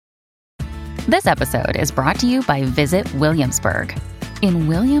This episode is brought to you by Visit Williamsburg. In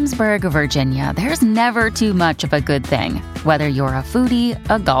Williamsburg, Virginia, there's never too much of a good thing. Whether you're a foodie,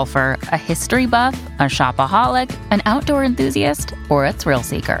 a golfer, a history buff, a shopaholic, an outdoor enthusiast, or a thrill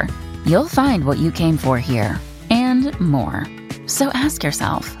seeker, you'll find what you came for here and more. So ask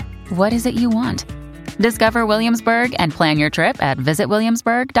yourself, what is it you want? Discover Williamsburg and plan your trip at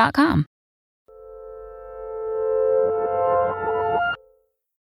visitwilliamsburg.com.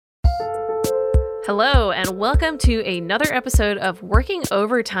 Hello, and welcome to another episode of Working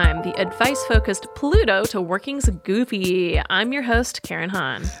Overtime, the advice-focused Pluto to Working's Goofy. I'm your host, Karen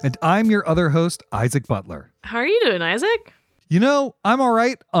Hahn. And I'm your other host, Isaac Butler. How are you doing, Isaac? You know, I'm all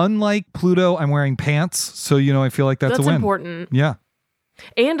right. Unlike Pluto, I'm wearing pants, so, I feel like that's a win. That's important. Yeah.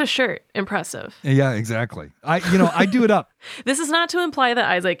 And a shirt. Impressive. Yeah, exactly. I do it up. This is not to imply that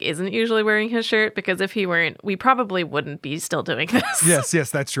Isaac isn't usually wearing his shirt, because if he weren't, we probably wouldn't be still doing this. Yes,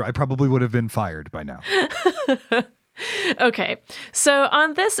 that's true. I probably would have been fired by now. Okay, so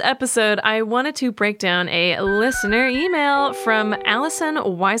on this episode, I wanted to break down a listener email from Allison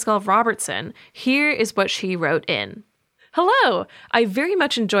Weisgolf Robertson. Here is what she wrote in. Hello! I very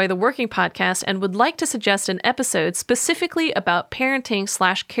much enjoy the Working podcast and would like to suggest an episode specifically about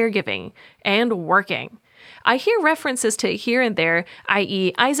parenting/caregiving and working. I hear references to here and there,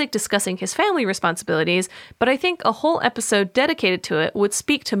 i.e. Isaac discussing his family responsibilities, but I think a whole episode dedicated to it would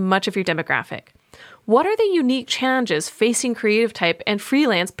speak to much of your demographic. What are the unique challenges facing creative type and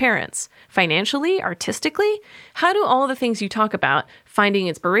freelance parents? Financially, artistically? How do all the things you talk about, finding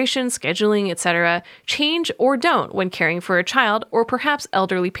inspiration, scheduling, etc., change or don't when caring for a child or perhaps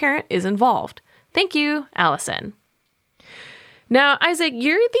elderly parent is involved? Thank you, Allison. Now, Isaac,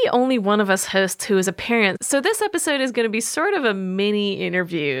 you're the only one of us hosts who is a parent, so this episode is going to be sort of a mini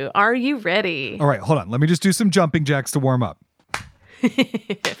interview. Are you ready? All right, hold on. Let me just do some jumping jacks to warm up.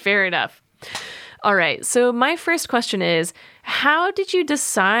 Fair enough. All right, so my first question is, how did you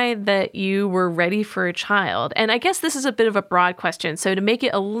decide that you were ready for a child? And I guess this is a bit of a broad question, so to make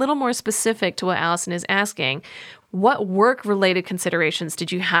it a little more specific to what Allison is asking, what work-related considerations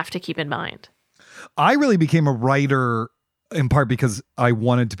did you have to keep in mind? I really became a writer in part because I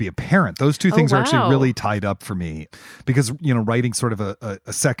wanted to be a parent. Those two things are actually really tied up for me because, writing sort of a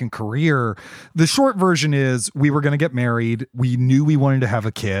second career. The short version is we were going to get married. We knew we wanted to have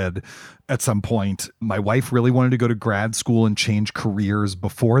a kid at some point. My wife really wanted to go to grad school and change careers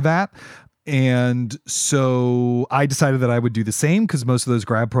before that. And so I decided that I would do the same because most of those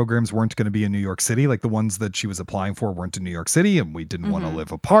grad programs weren't going to be in New York City. Like the ones that she was applying for weren't in New York City, and we didn't want to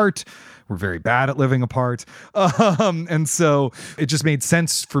live apart. We're very bad at living apart. And so it just made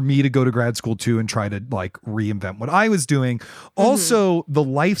sense for me to go to grad school too and try to reinvent what I was doing. Also, the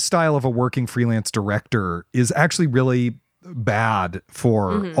lifestyle of a working freelance director is actually really bad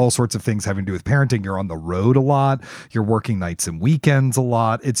for all sorts of things having to do with parenting. You're on the road a lot. You're working nights and weekends a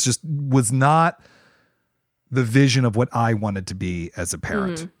lot. It's just was not the vision of what I wanted to be as a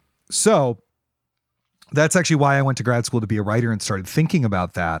parent. So that's actually why I went to grad school to be a writer and started thinking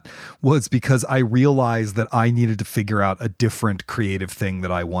about that, was because I realized that I needed to figure out a different creative thing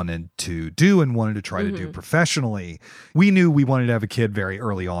that I wanted to do and wanted to try to do professionally. We knew we wanted to have a kid very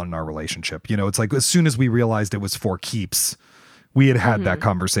early on in our relationship. It's like as soon as we realized it was for keeps, we had that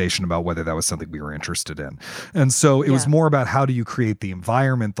conversation about whether that was something we were interested in. And so it was more about how do you create the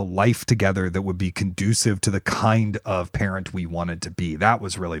environment, the life together that would be conducive to the kind of parent we wanted to be. That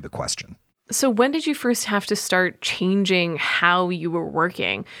was really the question. So when did you first have to start changing how you were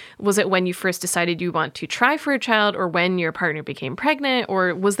working? Was it when you first decided you want to try for a child, or when your partner became pregnant?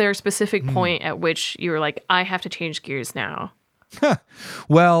 Or was there a specific point at which you were like, I have to change gears now?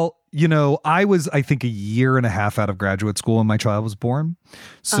 Well, I was, I think, a year and a half out of graduate school when my child was born.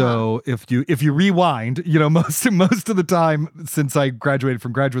 So if you rewind, most of the time since I graduated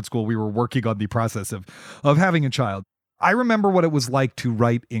from graduate school, we were working on the process of having a child. I remember what it was like to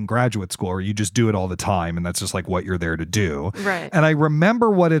write in graduate school, or you just do it all the time, and that's just like what you're there to do. Right. And I remember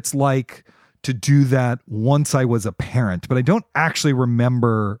what it's like to do that once I was a parent, but I don't actually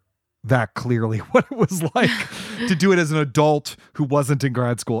remember that clearly what it was like to do it as an adult who wasn't in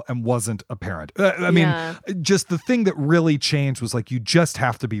grad school and wasn't a parent. I mean, just the thing that really changed was you just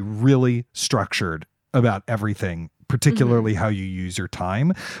have to be really structured about everything, particularly how you use your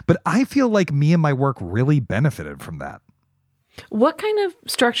time. But I feel like me and my work really benefited from that. What kind of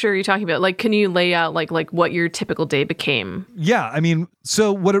structure are you talking about? Like, can you lay out like what your typical day became? Yeah, I mean,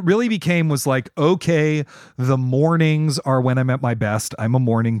 so what it really became was like, okay, the mornings are when I'm at my best. I'm a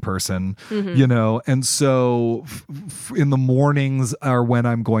morning person, you know, and so in the mornings are when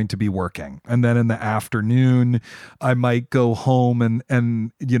I'm going to be working. And then in the afternoon, I might go home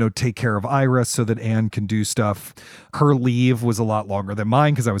and you know, take care of Iris so that Anne can do stuff. Her leave was a lot longer than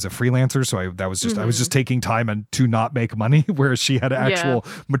mine because I was a freelancer, so I was just taking time to not make money, whereas she had actual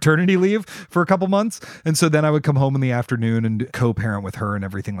maternity leave for a couple months. And so then I would come home in the afternoon and co-parent with her and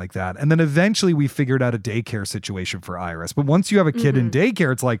everything like that. And then eventually we figured out a daycare situation for Iris. But once you have a kid in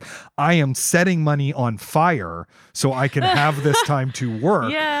daycare, it's like, I am setting money on fire so I can have this time to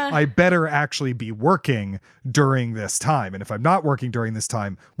work. I better actually be working during this time. And if I'm not working during this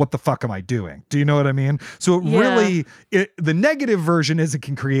time, what the fuck am I doing? Do you know what I mean? So it really, the negative version is it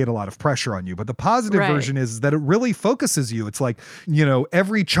can create a lot of pressure on you. But the positive version is that it really focuses you. It's like, you know,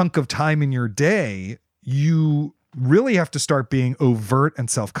 every chunk of time in your day, you really have to start being overt and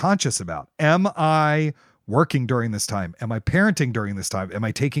self-conscious about. Am I working during this time? Am I parenting during this time? Am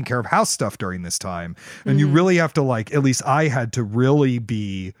I taking care of house stuff during this time? And you really have to, like, at least I had to really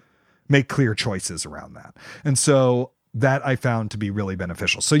make clear choices around that. And so that I found to be really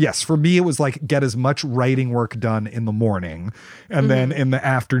beneficial. So yes, for me, it was like, get as much writing work done in the morning and then in the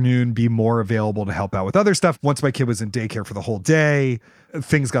afternoon, be more available to help out with other stuff. Once my kid was in daycare for the whole day,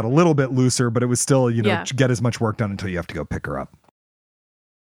 things got a little bit looser, but it was still, you know, get as much work done until you have to go pick her up.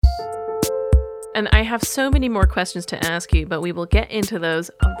 And I have so many more questions to ask you, but we will get into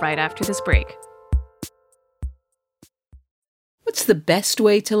those right after this break. What's the best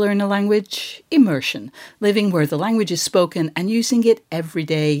way to learn a language? Immersion, living where the language is spoken and using it every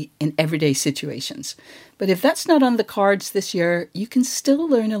day in everyday situations. But if that's not on the cards this year, you can still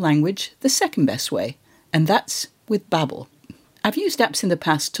learn a language the second best way, and that's with Babbel. I've used apps in the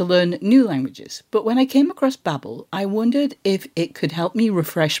past to learn new languages, but when I came across Babbel, I wondered if it could help me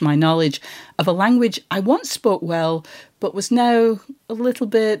refresh my knowledge of a language I once spoke well, but was now a little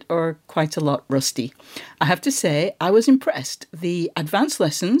bit or quite a lot rusty. I have to say, I was impressed. The advanced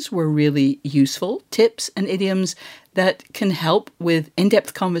lessons were really useful, tips and idioms that can help with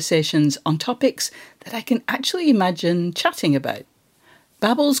in-depth conversations on topics that I can actually imagine chatting about.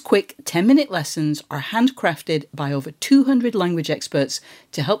 Babbel's quick 10-minute lessons are handcrafted by over 200 language experts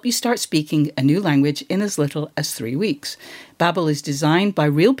to help you start speaking a new language in as little as 3 weeks. Babbel is designed by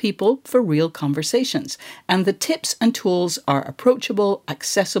real people for real conversations, and the tips and tools are approachable,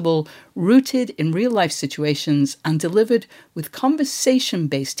 accessible, rooted in real-life situations, and delivered with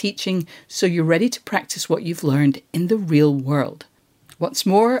conversation-based teaching so you're ready to practice what you've learned in the real world. What's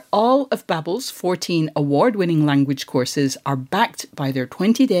more, all of Babbel's 14 award-winning language courses are backed by their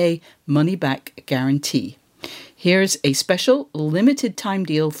 20-day money-back guarantee. Here's a special limited-time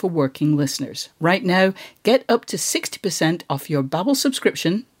deal for working listeners. Right now, get up to 60% off your Babbel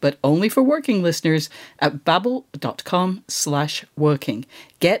subscription, but only for working listeners at babbel.com/working.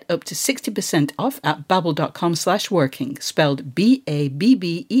 Get up to 60% off at babbel.com/working, spelled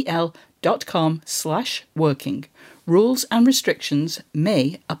BABBEL.com/working. Rules and restrictions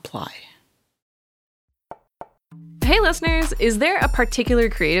may apply. Hey listeners, is there a particular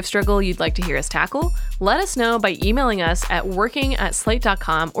creative struggle you'd like to hear us tackle? Let us know by emailing us at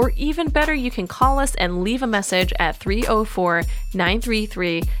working@slate.com, or even better, you can call us and leave a message at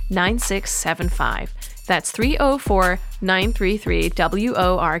 304-933-9675. That's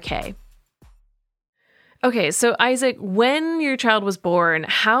 304-933-WORK. Okay, so Isaac, when your child was born,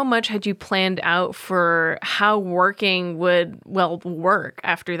 how much had you planned out for how working would, work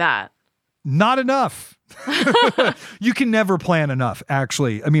after that? Not enough. You can never plan enough,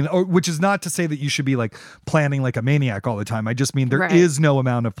 actually. I mean, which is not to say that you should be like planning like a maniac all the time. I just mean there is no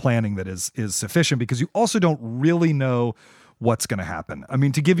amount of planning that is sufficient, because you also don't really know what's going to happen. I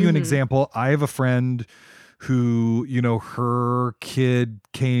mean, to give you an example, I have a friend who, you know, her kid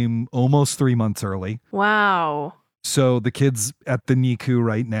came almost 3 months early. Wow. So the kid's at the NICU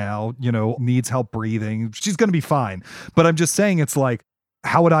right now, you know, needs help breathing. She's going to be fine. But I'm just saying, it's like,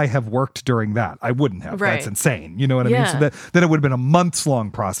 how would I have worked during that? I wouldn't have. Right. That's insane. You know what I mean? So then it would have been a months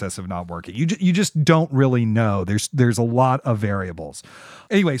long process of not working. You just don't really know. There's a lot of variables.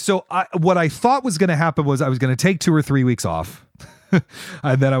 Anyway, so what I thought was going to happen was I was going to take 2 or 3 weeks off.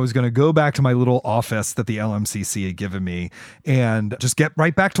 And then I was going to go back to my little office that the LMCC had given me and just get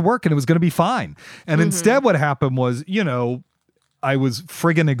right back to work, and it was going to be fine. And instead what happened was, you know, I was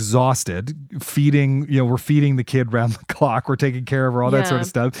friggin' exhausted feeding, you know, we're feeding the kid round the clock. We're taking care of her, all that sort of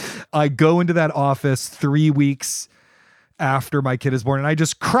stuff. I go into that office 3 weeks after my kid is born, and I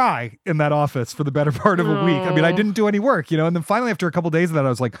just cry in that office for the better part of a week. I mean, I didn't do any work, and then finally after a couple of days of that, I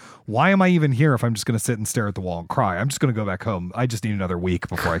was like, why am I even here if I'm just going to sit and stare at the wall and cry? I'm just going to go back home. I just need another week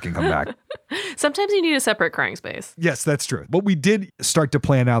before I can come back. Sometimes you need a separate crying space. Yes, that's true. What we did start to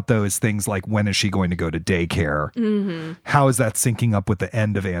plan out, though, is things like, when is she going to go to daycare? Mm-hmm. How is that syncing up with the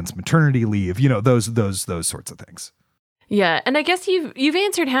end of Anne's maternity leave? Those sorts of things. Yeah, and I guess you've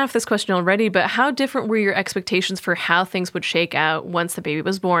answered half this question already, but how different were your expectations for how things would shake out once the baby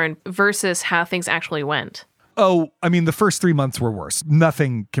was born versus how things actually went? Oh, I mean, the first 3 months were worse.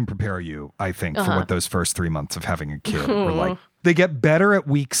 Nothing can prepare you, I think, for what those first 3 months of having a kid were like. They get better at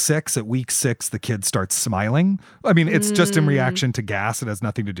week 6. At week 6, the kid starts smiling. I mean, it's just in reaction to gas. It has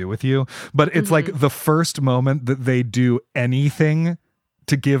nothing to do with you. But it's like the first moment that they do anything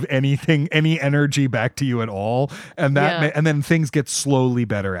to give anything, any energy back to you at all. And and then things get slowly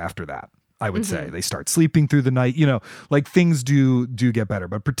better after that. I would say they start sleeping through the night, like things do get better,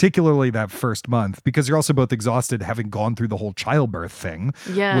 but particularly that first month, because you're also both exhausted, having gone through the whole childbirth thing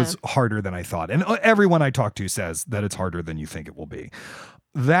was harder than I thought. And everyone I talk to says that it's harder than you think it will be.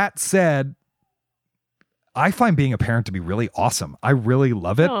 That said, I find being a parent to be really awesome. I really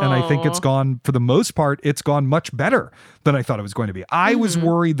love it. Aww. And I think it's gone, for the most part, it's gone much better than I thought it was going to be. I was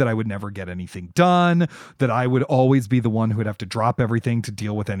worried that I would never get anything done, that I would always be the one who would have to drop everything to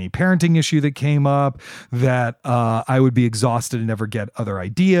deal with any parenting issue that came up, that I would be exhausted and never get other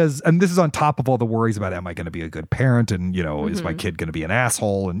ideas. And this is on top of all the worries about, am I going to be a good parent? And, is my kid going to be an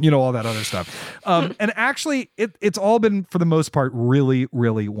asshole? And, all that other stuff. And actually, it's all been, for the most part, really,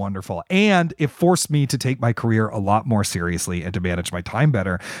 really wonderful. And it forced me to take my career a lot more seriously and to manage my time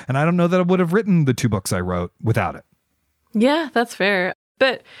better. And I don't know that I would have written the 2 books I wrote without it. Yeah, that's fair.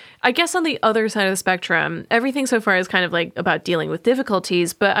 But I guess on the other side of the spectrum, everything so far is kind of like about dealing with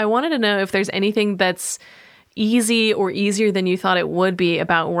difficulties. But I wanted to know if there's anything that's easy or easier than you thought it would be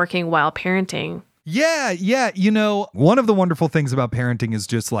about working while parenting. Yeah. One of the wonderful things about parenting is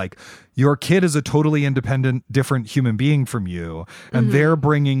just like, your kid is a totally independent, different human being from you, and they're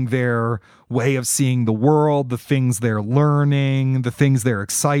bringing their way of seeing the world, the things they're learning, the things they're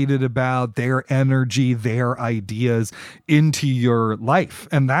excited about, their energy, their ideas into your life.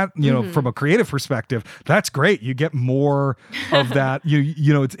 And that, from a creative perspective, that's great. You get more of that.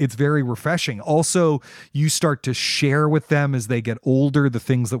 It's very refreshing. Also, you start to share with them as they get older the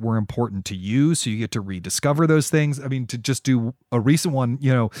things that were important to you. So you get to rediscover those things. I mean, to just do a recent one,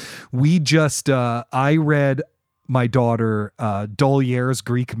 I read my daughter Dolier's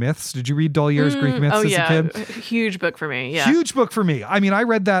Greek Myths. Did you read Dolier's Greek Myths as a kid? Huge book for me. Yeah. Huge book for me. I mean, I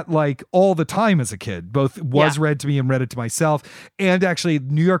read that like all the time as a kid. Both was read to me and read it to myself. And actually,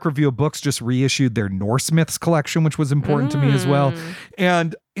 New York Review of Books just reissued their Norse Myths collection, which was important to me as well.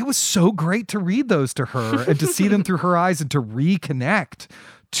 And it was so great to read those to her and to see them through her eyes and to reconnect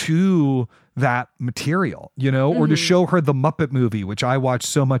to that material, or to show her the Muppet movie, which I watched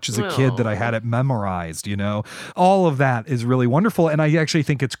so much as a kid that I had it memorized, all of that is really wonderful. And I actually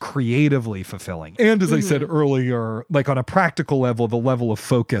think it's creatively fulfilling. And as I said earlier, like on a practical level, the level of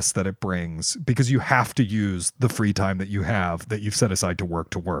focus that it brings, because you have to use the free time that you have, that you've set aside to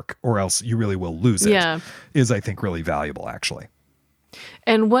work, or else you really will lose it, is I think really valuable actually.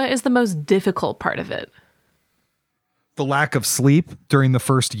 And what is the most difficult part of it? The lack of sleep during the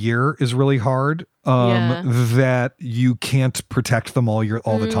first year is really hard. That you can't protect them all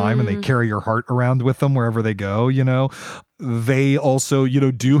the time, and they carry your heart around with them wherever they go. They also,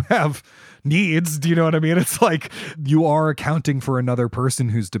 do have needs. Do you know what I mean? It's like you are accounting for another person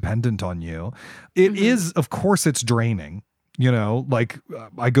who's dependent on you. It is, of course, it's draining.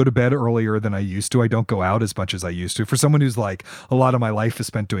 I go to bed earlier than I used to. I don't go out as much as I used to. For someone who's like, a lot of my life is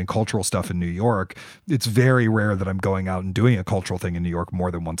spent doing cultural stuff in New York, it's very rare that I'm going out and doing a cultural thing in New York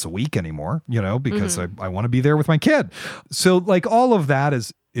more than once a week anymore, because I want to be there with my kid. So like all of that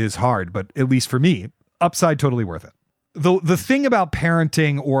is hard, but at least for me, upside totally worth it. The thing about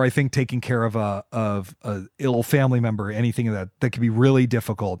parenting, or I think taking care of a ill family member, anything that can be really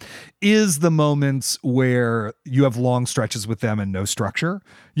difficult, is the moments where you have long stretches with them and no structure.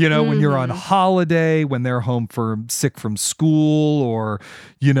 When you're on holiday, when they're home sick from school, or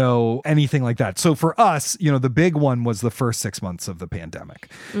anything like that. So for us, the big one was the first 6 months of the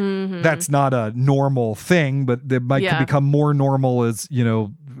pandemic. That's not a normal thing, but it might become more normal as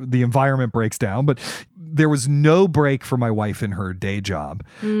the environment breaks down. But there was no break for my wife in her day job,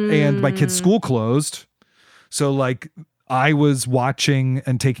 and my kid's school closed. So like I was watching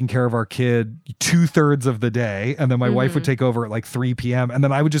and taking care of our kid 2/3 of the day, and then my wife would take over at like 3 p.m. and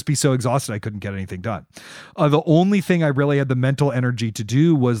then I would just be so exhausted I couldn't get anything done. The only thing I really had the mental energy to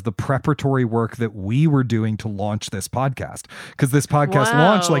do was the preparatory work that we were doing to launch this podcast, because this podcast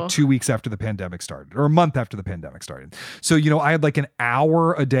launched like 2 weeks after the pandemic started, or a month after the pandemic started. So, I had like an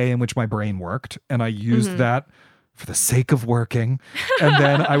hour a day in which my brain worked, and I used that for the sake of working. And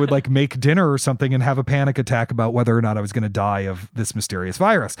then I would like make dinner or something and have a panic attack about whether or not I was going to die of this mysterious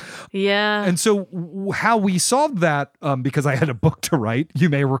virus. Yeah. And so how we solved that, because I had a book to write, you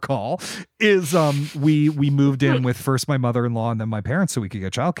may recall, is we moved in with first my mother-in-law and then my parents so we could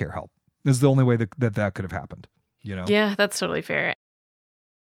get childcare help. This is the only way that could have happened, Yeah, that's totally fair.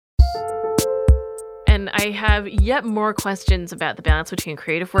 And I have yet more questions about the balance between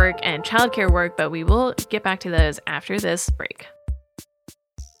creative work and childcare work, but we will get back to those after this break.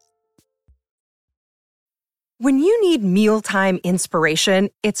 When you need mealtime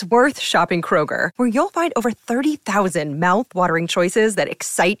inspiration, it's worth shopping Kroger, where you'll find over 30,000 mouth-watering choices that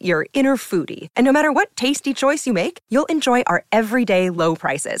excite your inner foodie. And no matter what tasty choice you make, you'll enjoy our everyday low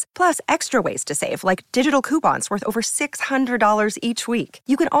prices, plus extra ways to save, like digital coupons worth over $600 each week.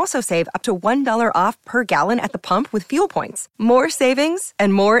 You can also save up to $1 off per gallon at the pump with fuel points. More savings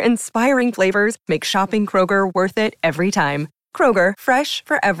and more inspiring flavors make shopping Kroger worth it every time. Kroger, fresh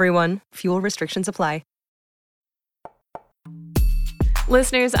for everyone. Fuel restrictions apply.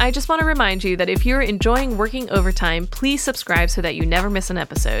 Listeners, I just want to remind you that if you're enjoying working overtime, please subscribe so that you never miss an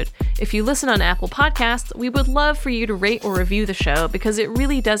episode. If you listen on Apple Podcasts, we would love for you to rate or review the show because it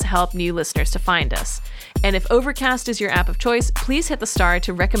really does help new listeners to find us. And if Overcast is your app of choice, please hit the star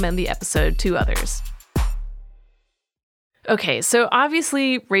to recommend the episode to others. Okay, so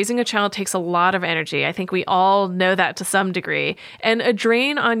obviously raising a child takes a lot of energy. I think we all know that to some degree. And a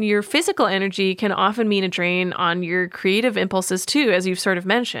drain on your physical energy can often mean a drain on your creative impulses too, as you've sort of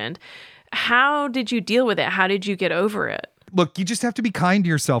mentioned. How did you deal with it? How did you get over it? Look, you just have to be kind to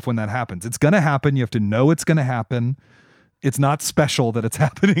yourself when that happens. It's going to happen. You have to know it's going to happen. It's not special that it's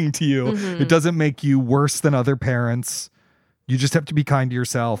happening to you. It doesn't make you worse than other parents. You just have to be kind to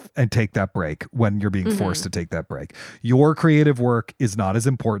yourself and take that break when you're being forced to take that break. Your creative work is not as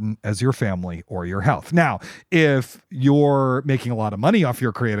important as your family or your health. Now, if you're making a lot of money off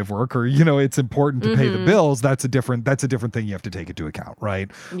your creative work, or, it's important to pay the bills, that's a different thing you have to take into account,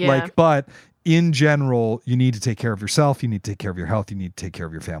 right? Yeah. But in general, you need to take care of yourself. You need to take care of your health. You need to take care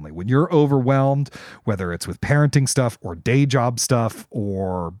of your family. When you're overwhelmed, whether it's with parenting stuff or day job stuff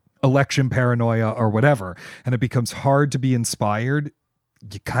or election paranoia or whatever, and it becomes hard to be inspired,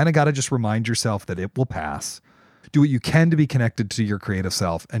 you kind of got to just remind yourself that it will pass. Do what you can to be connected to your creative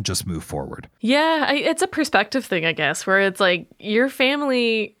self and just move forward. Yeah, it's a perspective thing, I guess, where it's like your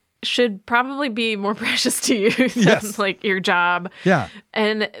family should probably be more precious to you than like your job. Yeah.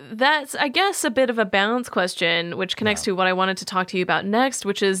 And that's, I guess, a bit of a balance question, which connects to what I wanted to talk to you about next,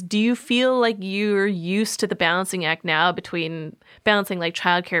 which is, do you feel like you're used to the balancing act now between balancing like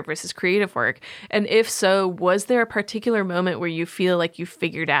childcare versus creative work? And if so, was there a particular moment where you feel like you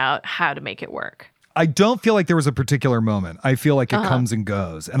figured out how to make it work? I don't feel like there was a particular moment. I feel like it comes and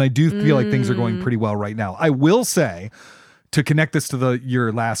goes. And I do feel like things are going pretty well right now. I will say, to connect this to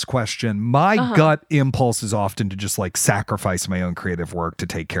your last question, my gut impulse is often to just like sacrifice my own creative work to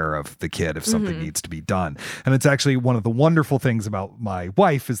take care of the kid if something needs to be done. And it's actually one of the wonderful things about my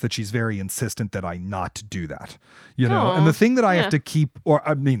wife is that she's very insistent that I not do that, and the thing that I have to keep, or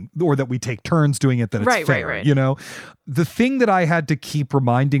that we take turns doing it, that it's fair, right. The thing that I had to keep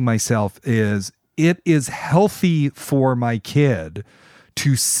reminding myself is it is healthy for my kid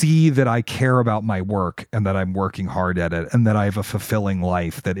to see that I care about my work and that I'm working hard at it and that I have a fulfilling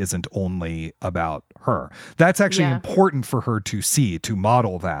life that isn't only about her. That's actually important for her to see, to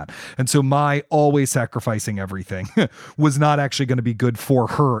model that. And so my always sacrificing everything was not actually going to be good for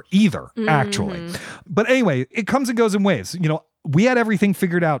her either, actually. But anyway, it comes and goes in waves. We had everything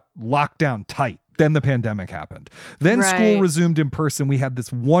figured out, locked down tight. Then the pandemic happened. Then school resumed in person. We had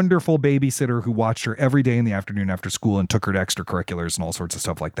this wonderful babysitter who watched her every day in the afternoon after school and took her to extracurriculars and all sorts of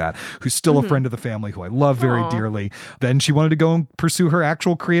stuff like that, who's still a friend of the family, who I love very dearly. Then she wanted to go and pursue her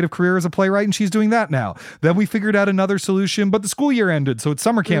actual creative career as a playwright, and she's doing that now. Then we figured out another solution, but the school year ended, so it's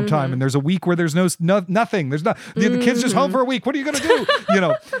summer camp time, and there's a week where there's nothing. There's not the kid's just home for a week. What are you going to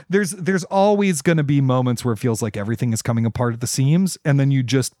do? There's always going to be moments where it feels like everything is coming apart at the seams, and then you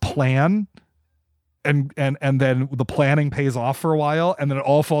just plan. And then the planning pays off for a while, and then it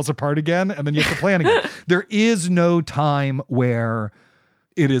all falls apart again, and then you have to plan again. There is no time where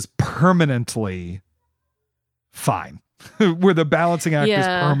it is permanently fine, where the balancing act is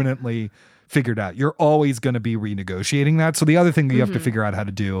permanently figured out. You're always going to be renegotiating that. So the other thing that you have to figure out how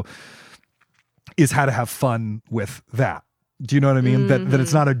to do is how to have fun with that. Do you know what I mean? That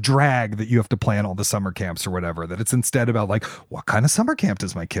it's not a drag that you have to plan all the summer camps or whatever, that it's instead about like, what kind of summer camp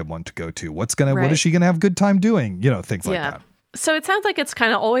does my kid want to go to? What is she going to have a good time doing? Things like that. So it sounds like it's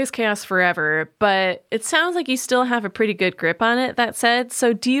kind of always chaos forever, but it sounds like you still have a pretty good grip on it, that said.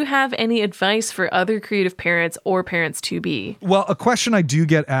 So do you have any advice for other creative parents or parents to be? Well, a question I do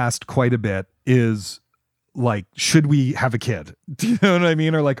get asked quite a bit is, like, should we have a kid? Do you know what I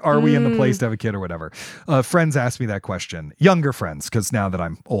mean? Or like, are we in the place to have a kid or whatever? Friends ask me that question. Younger friends, because now that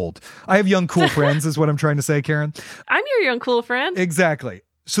I'm old. I have young, cool friends is what I'm trying to say, Karen. I'm your young, cool friend. Exactly.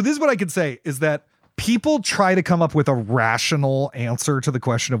 So this is what I could say is that people try to come up with a rational answer to the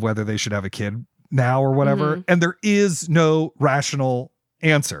question of whether they should have a kid now or whatever. And there is no rational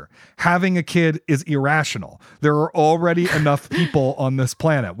answer. Having a kid is irrational. There are already enough people on this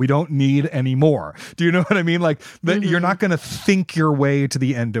planet. We don't need any more. Do you know what I mean? Like, you're not going to think your way to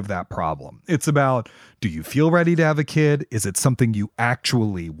the end of that problem. It's about, do you feel ready to have a kid? Is it something you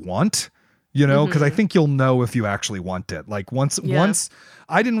actually want? Because I think you'll know if you actually want it. Like once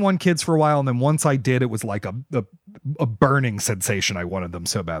I didn't want kids for a while, and then once I did, it was like a burning sensation. I wanted them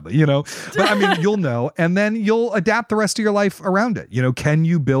so badly, But I mean, you'll know, and then you'll adapt the rest of your life around it. Can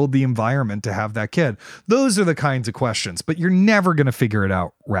you build the environment to have that kid? Those are the kinds of questions, but you're never going to figure it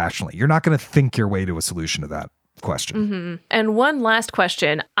out rationally. You're not going to think your way to a solution to that question. And one last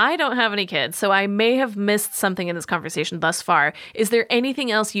question. I don't have any kids, so I may have missed something in this conversation thus far. Is there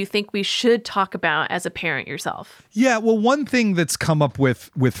anything else you think we should talk about as a parent yourself? Yeah, well, one thing that's come up with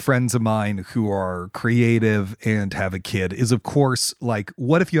friends of mine who are creative and have a kid is, of course, like,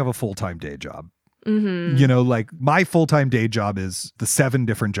 what if you have a full-time day job? Like my full-time day job is the 7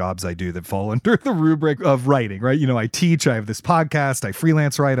 different jobs I do that fall under the rubric of writing, right? I teach, I have this podcast, I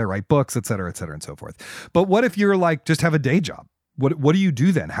freelance write, I write books, et cetera, and so forth. But what if you're like, just have a day job? What do you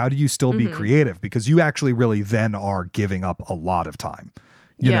do then? How do you still be creative? Because you actually really then are giving up a lot of time,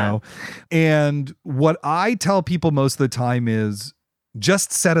 you know? And what I tell people most of the time is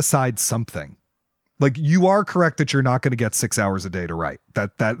just set aside something. Like, you are correct that you're not going to get 6 hours a day to write.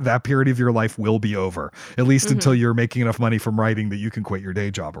 That period of your life will be over, at least until you're making enough money from writing that you can quit your day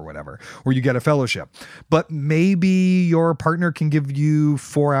job or whatever, or you get a fellowship. But maybe your partner can give you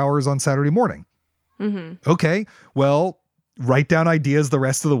 4 hours on Saturday morning. Okay, well, write down ideas the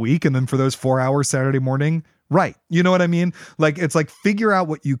rest of the week, and then for those 4 hours Saturday morning, write. You know what I mean? Like, it's like, figure out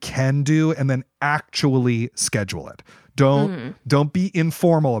what you can do and then actually schedule it. Don't be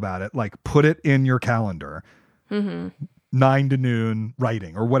informal about it. Like, put it in your calendar, 9 to noon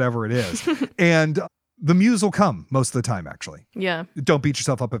writing or whatever it is. And the muse will come most of the time, actually. Yeah. Don't beat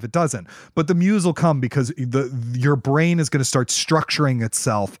yourself up if it doesn't. But the muse will come because your brain is going to start structuring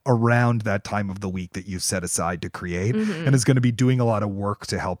itself around that time of the week that you've set aside to create, and is going to be doing a lot of work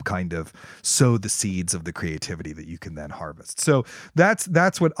to help kind of sow the seeds of the creativity that you can then harvest. So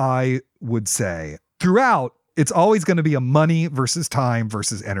that's what I would say. Throughout, it's always going to be a money versus time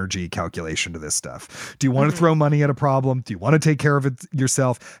versus energy calculation to this stuff. Do you want to throw money at a problem? Do you want to take care of it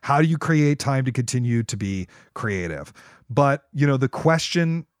yourself? How do you create time to continue to be creative? But, the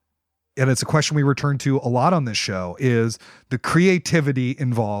question, and it's a question we return to a lot on this show, is the creativity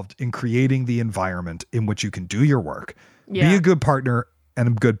involved in creating the environment in which you can do your work. Yeah. Be a good partner and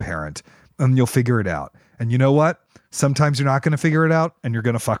a good parent, and you'll figure it out. And you know what? Sometimes you're not going to figure it out, and you're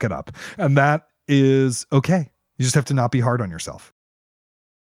going to fuck it up. And that is okay. You just have to not be hard on yourself.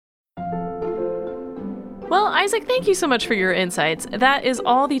 Well, Isaac, thank you so much for your insights. That is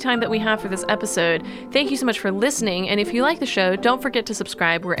all the time that we have for this episode. Thank you so much for listening. And if you like the show, don't forget to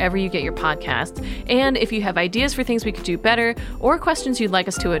subscribe wherever you get your podcasts. And if you have ideas for things we could do better or questions you'd like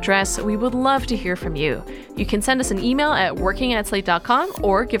us to address, we would love to hear from you. You can send us an email at working@slate.com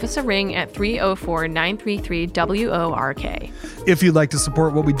or give us a ring at 304-933-WORK. If you'd like to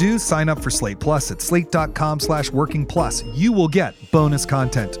support what we do, sign up for Slate Plus at slate.com/workingplus. You will get bonus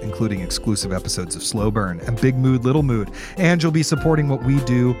content, including exclusive episodes of Slow Burn and Big Mood, Little Mood, and you'll be supporting what we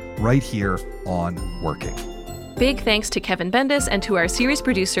do right here on Working. Big thanks to Kevin Bendis and to our series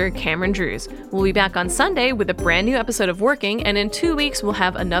producer, Cameron Drews. We'll be back on Sunday with a brand new episode of Working, and in 2 weeks, we'll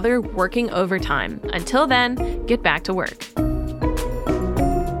have another Working Overtime. Until then, get back to work.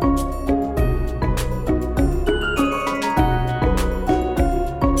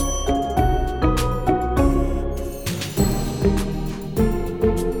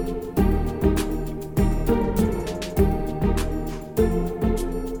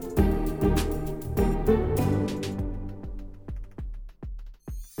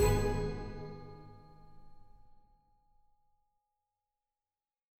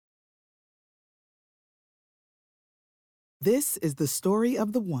 This is the story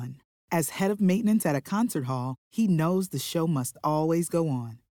of the one. As head of maintenance at a concert hall, he knows the show must always go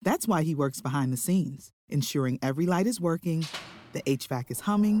on. That's why he works behind the scenes, ensuring every light is working, the HVAC is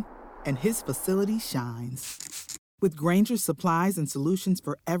humming, and his facility shines. With Grainger's supplies and solutions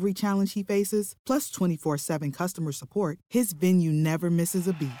for every challenge he faces, plus 24/7 customer support, his venue never misses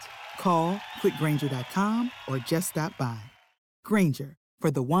a beat. Call quickgrainger.com or just stop by. Grainger,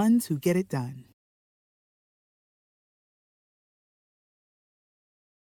 for the ones who get it done.